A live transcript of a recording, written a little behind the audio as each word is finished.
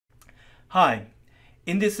Hi,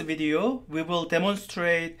 in this video we will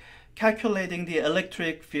demonstrate calculating the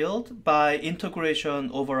electric field by integration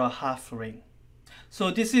over a half ring. So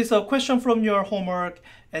this is a question from your homework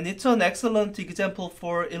and it's an excellent example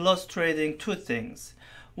for illustrating two things.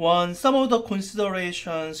 One, some of the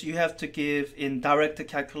considerations you have to give in direct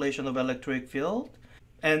calculation of electric field.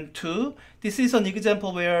 And two, this is an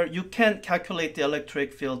example where you can't calculate the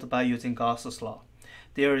electric field by using Gauss's law.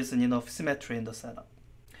 There isn't enough symmetry in the setup.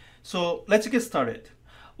 So let's get started.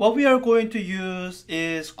 What we are going to use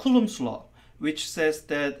is Coulomb's law, which says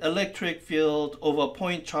that electric field over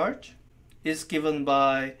point charge is given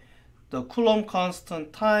by the Coulomb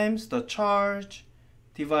constant times the charge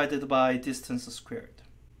divided by distance squared.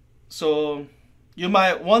 So you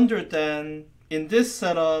might wonder then, in this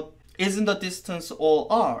setup, isn't the distance all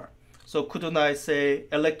r? So couldn't I say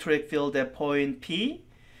electric field at point P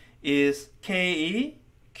is Ke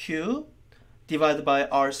Q divided by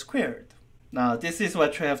r squared? Now this is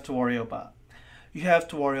what you have to worry about. You have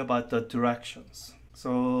to worry about the directions.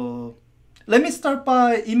 So let me start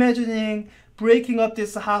by imagining breaking up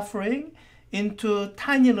this half ring into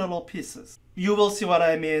tiny little pieces. You will see what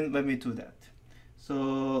I mean when we do that.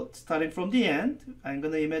 So starting from the end, I'm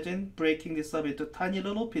going to imagine breaking this up into tiny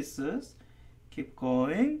little pieces. Keep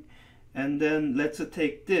going. And then let's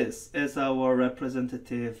take this as our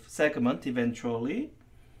representative segment eventually.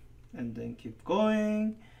 And then keep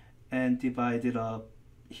going and divide it up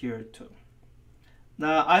here too.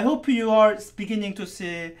 Now I hope you are beginning to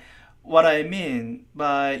see what I mean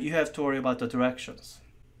by you have to worry about the directions.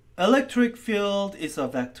 Electric field is a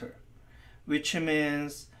vector, which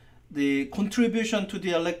means the contribution to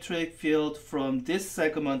the electric field from this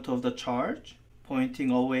segment of the charge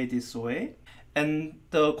pointing away this way, and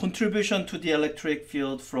the contribution to the electric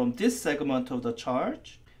field from this segment of the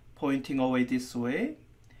charge pointing away this way,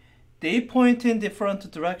 they point in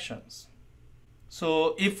different directions.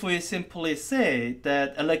 So if we simply say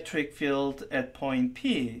that electric field at point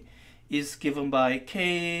P is given by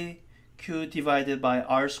K Q divided by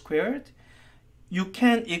r squared, you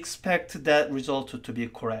can't expect that result to be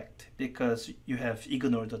correct because you have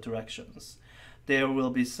ignored the directions. There will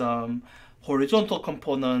be some horizontal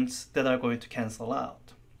components that are going to cancel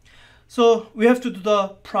out. So we have to do the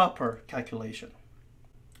proper calculation.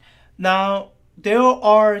 Now, there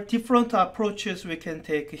are different approaches we can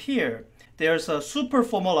take here. There's a super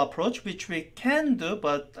formal approach, which we can do,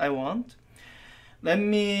 but I won't. Let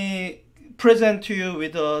me present to you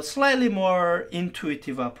with a slightly more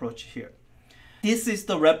intuitive approach here. This is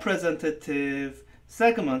the representative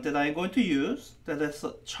segment that I'm going to use, that has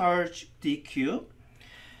a charge dq,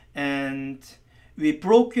 and we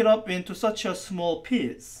broke it up into such a small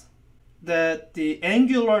piece that the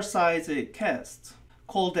angular size it casts,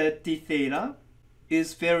 called that d theta,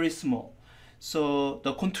 is very small. So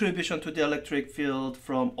the contribution to the electric field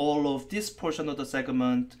from all of this portion of the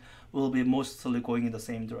segment will be mostly going in the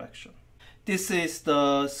same direction. This is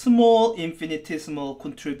the small infinitesimal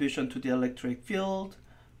contribution to the electric field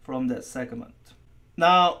from that segment.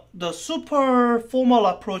 Now, the super formal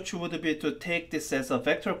approach would be to take this as a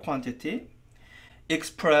vector quantity,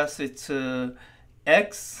 express its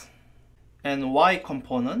x and y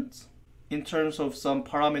components in terms of some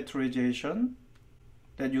parameterization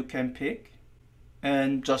that you can pick,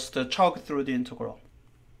 and just chug through the integral.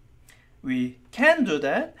 We can do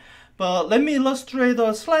that, but let me illustrate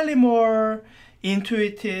a slightly more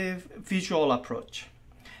intuitive visual approach.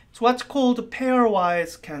 It's what's called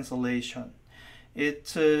pairwise cancellation.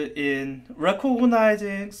 It's in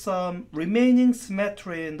recognizing some remaining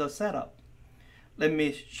symmetry in the setup. Let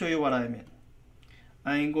me show you what I mean.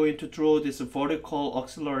 I'm going to draw this vertical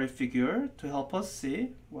auxiliary figure to help us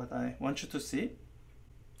see what I want you to see.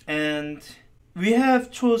 And we have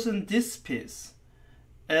chosen this piece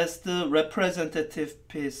as the representative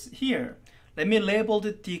piece here. Let me label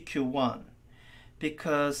it dq1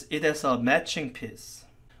 because it has a matching piece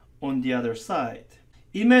on the other side.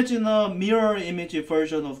 Imagine a mirror image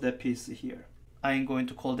version of that piece here. I'm going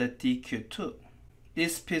to call that dq2.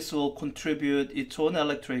 This piece will contribute its own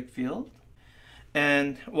electric field.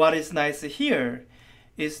 And what is nice here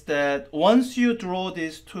is that once you draw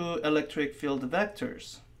these two electric field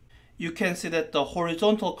vectors, you can see that the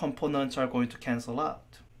horizontal components are going to cancel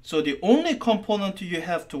out. So the only component you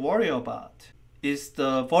have to worry about is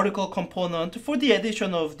the vertical component for the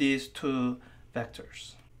addition of these two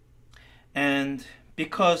vectors. And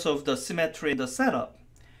because of the symmetry in the setup,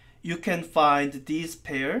 you can find these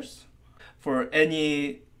pairs for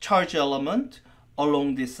any charge element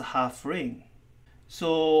along this half ring.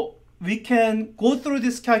 So we can go through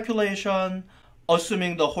this calculation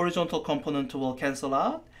assuming the horizontal component will cancel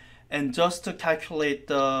out, and just to calculate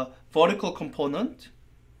the vertical component,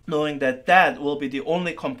 knowing that that will be the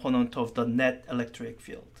only component of the net electric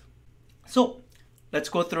field. So let's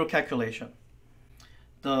go through calculation.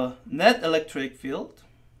 The net electric field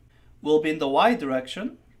will be in the y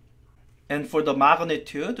direction, and for the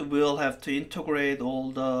magnitude, we'll have to integrate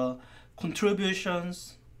all the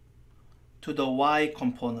contributions to the y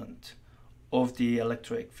component of the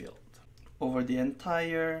electric field over the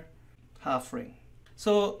entire half ring.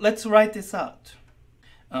 So let's write this out.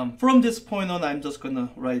 From this point on, I'm just going to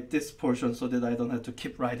write this portion so that I don't have to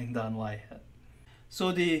keep writing down y hat.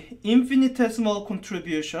 So the infinitesimal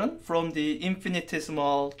contribution from the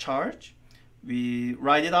infinitesimal charge, we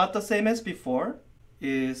write it out the same as before,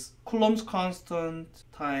 is Coulomb's constant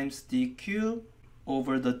times dq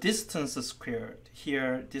over the distance squared.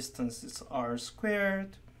 Here, distance is r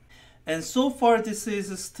squared. And so far, this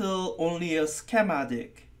is still only a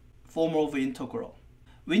schematic form of integral.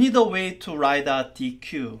 We need a way to write out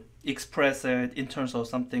dq, express it in terms of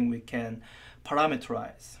something we can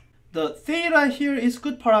parameterize. The theta here is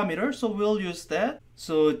good parameter, so we'll use that.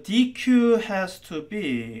 So dq has to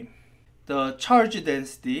be the charge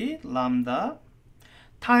density, lambda,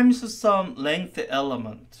 times some length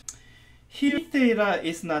element. Here theta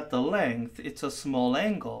is not the length, it's a small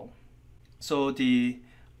angle. So the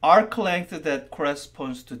arc length that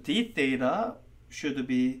corresponds to d theta should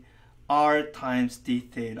be r times d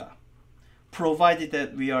theta, provided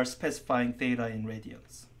that we are specifying theta in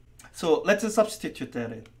radians. So let's substitute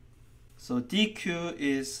that in. So dq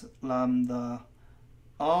is lambda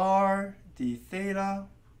r d theta,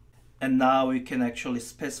 and now we can actually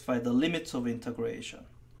specify the limits of integration.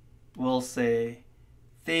 We'll say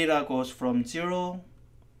theta goes from 0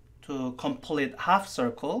 to complete half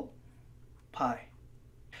circle, pi.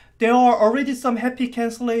 There are already some happy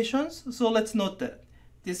cancellations, so let's note that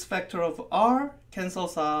this factor of r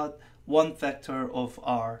cancels out one factor of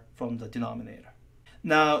r from the denominator.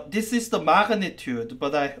 Now, this is the magnitude,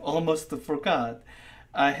 but I almost forgot.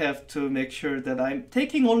 I have to make sure that I'm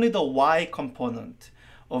taking only the y component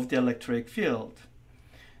of the electric field.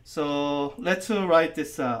 So let's write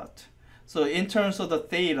this out. So in terms of the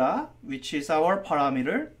theta, which is our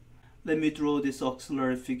parameter, let me draw this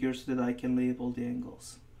auxiliary figure so that I can label the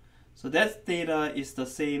angles. So that theta is the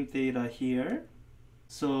same theta here.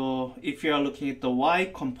 So if you are looking at the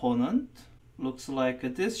y component, looks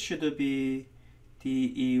like this should be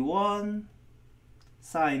dE1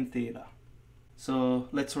 sine theta. So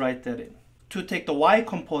let's write that in. To take the y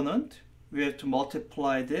component, we have to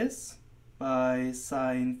multiply this by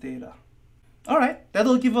sine theta. All right,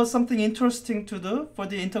 that'll give us something interesting to do for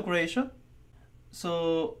the integration.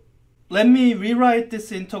 So let me rewrite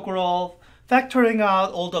this integral, factoring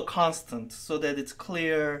out all the constants so that it's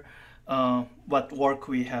clear what work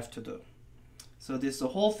we have to do. So this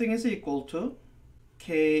whole thing is equal to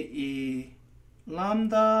ke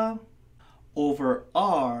lambda over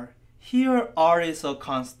r. Here r is a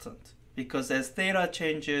constant because as theta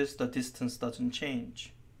changes, the distance doesn't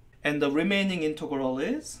change. And the remaining integral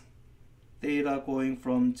is theta going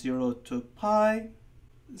from 0 to pi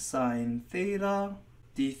sine theta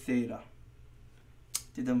d theta.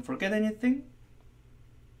 Didn't forget anything?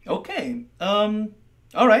 Okay.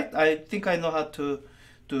 All right. I think I know how to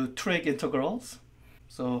do trig integrals.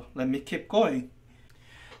 So let me keep going.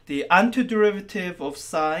 The antiderivative of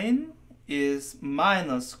sine is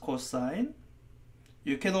minus cosine.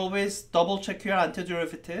 You can always double check your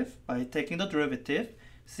antiderivative by taking the derivative,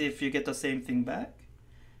 see if you get the same thing back.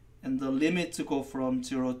 And the limits go from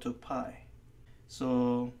 0 to pi.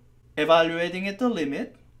 So evaluating at the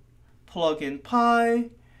limit, plug in pi,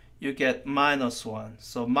 you get minus 1.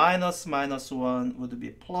 So minus 1 would be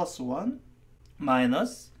plus 1.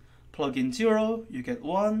 Minus, plug in 0, you get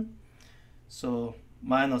 1. So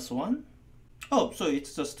minus 1. Oh, so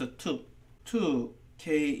it's just a 2. 2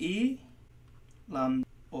 ke lambda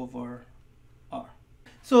over r.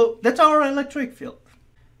 So that's our electric field.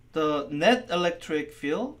 The net electric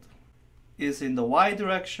field is in the y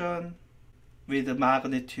direction with the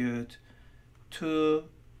magnitude 2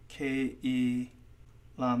 ke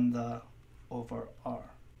lambda over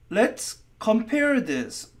r. Let's compare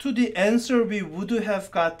this to the answer we would have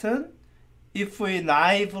gotten if we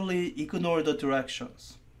naively ignore the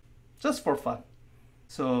directions, just for fun.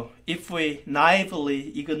 So if we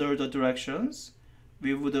naively ignore the directions,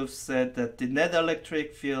 we would have said that the net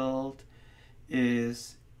electric field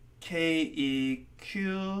is keq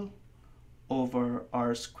over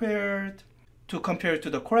r squared. To compare to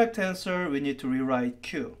the correct answer, we need to rewrite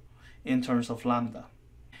q in terms of lambda.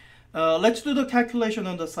 Let's do the calculation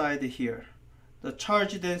on the side here. The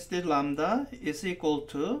charge density lambda is equal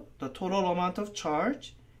to the total amount of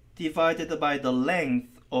charge, divided by the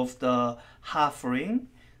length of the half ring.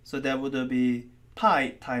 So that would be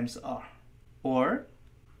pi times r. Or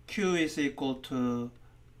Q is equal to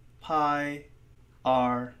pi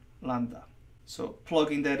r lambda. So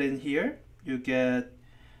plugging that in here, you get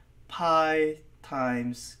pi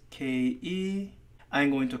times ke. I'm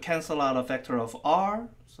going to cancel out a factor of r,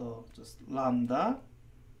 so just lambda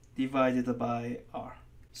divided by r.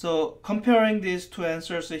 So comparing these two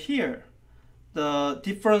answers here, the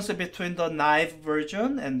difference between the naive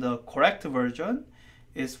version and the correct version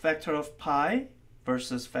is factor of pi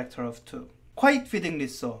versus factor of 2. Quite fittingly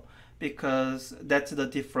so, because that's the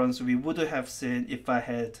difference we would have seen if I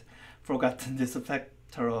had forgotten this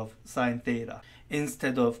factor of sine theta.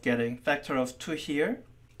 Instead of getting factor of 2 here,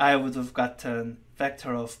 I would have gotten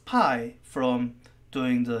factor of pi from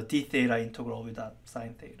doing the d theta integral without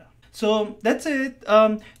sine theta. So that's it.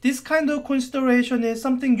 This kind of consideration is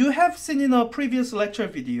something you have seen in a previous lecture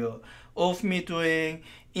video of me doing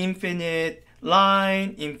infinite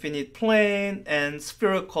line, infinite plane, and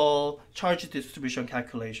spherical charge distribution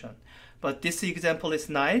calculation. But this example is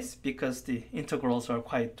nice because the integrals are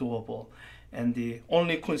quite doable, and the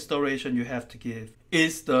only consideration you have to give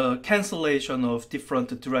is the cancellation of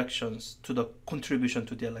different directions to the contribution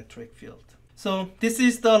to the electric field. So this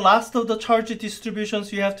is the last of the charge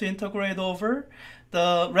distributions you have to integrate over.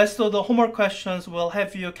 The rest of the homework questions will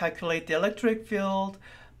have you calculate the electric field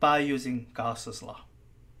by using Gauss's law.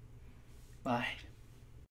 Bye.